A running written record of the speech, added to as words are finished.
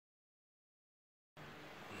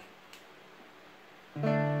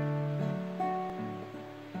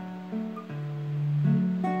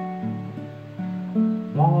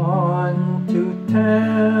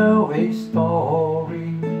tell a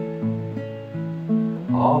story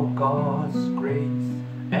of God's grace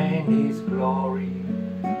and His glory.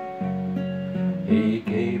 He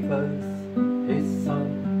gave us His Son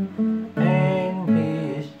and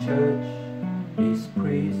His church, His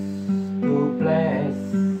priest to bless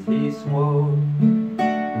His word.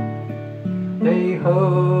 They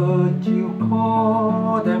heard you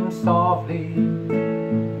call them softly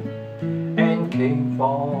and came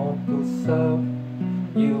forth to serve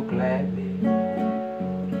you gladly.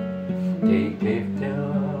 They gave their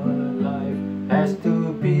life as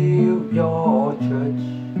to build your church.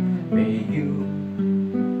 May you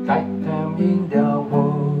guide them in their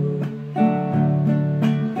word.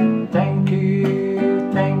 Thank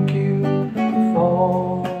you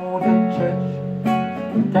for the church.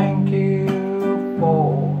 Thank you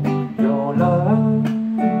for your love.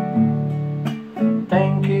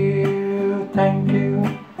 Thank you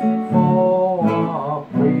for our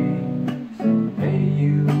praise. May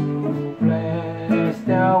you bless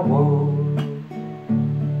their word.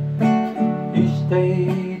 Each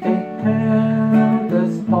day they tell the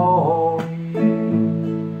story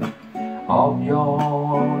of your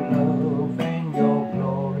love and your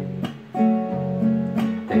glory.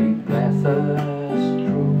 They bless us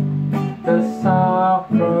through the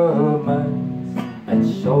sacraments and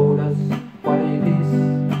showed us what it is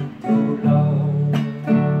to love.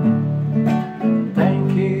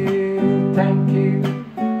 Thank you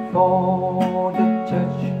for the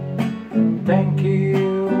church. Thank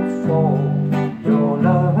you for your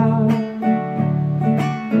love.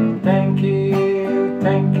 Thank you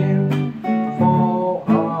for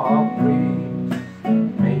our praise.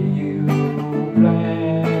 May you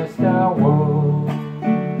bless the world.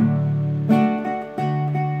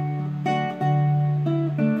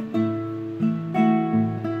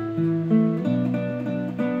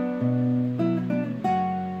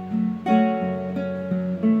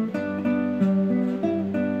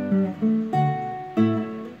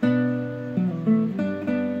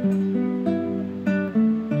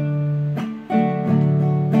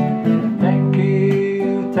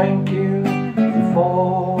 Thank you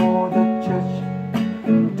for the church.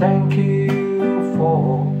 Thank you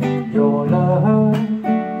for your love.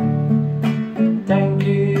 Thank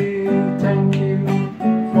you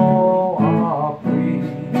for our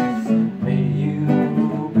praise. May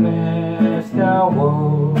you bless the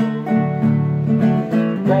world.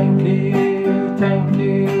 Thank you.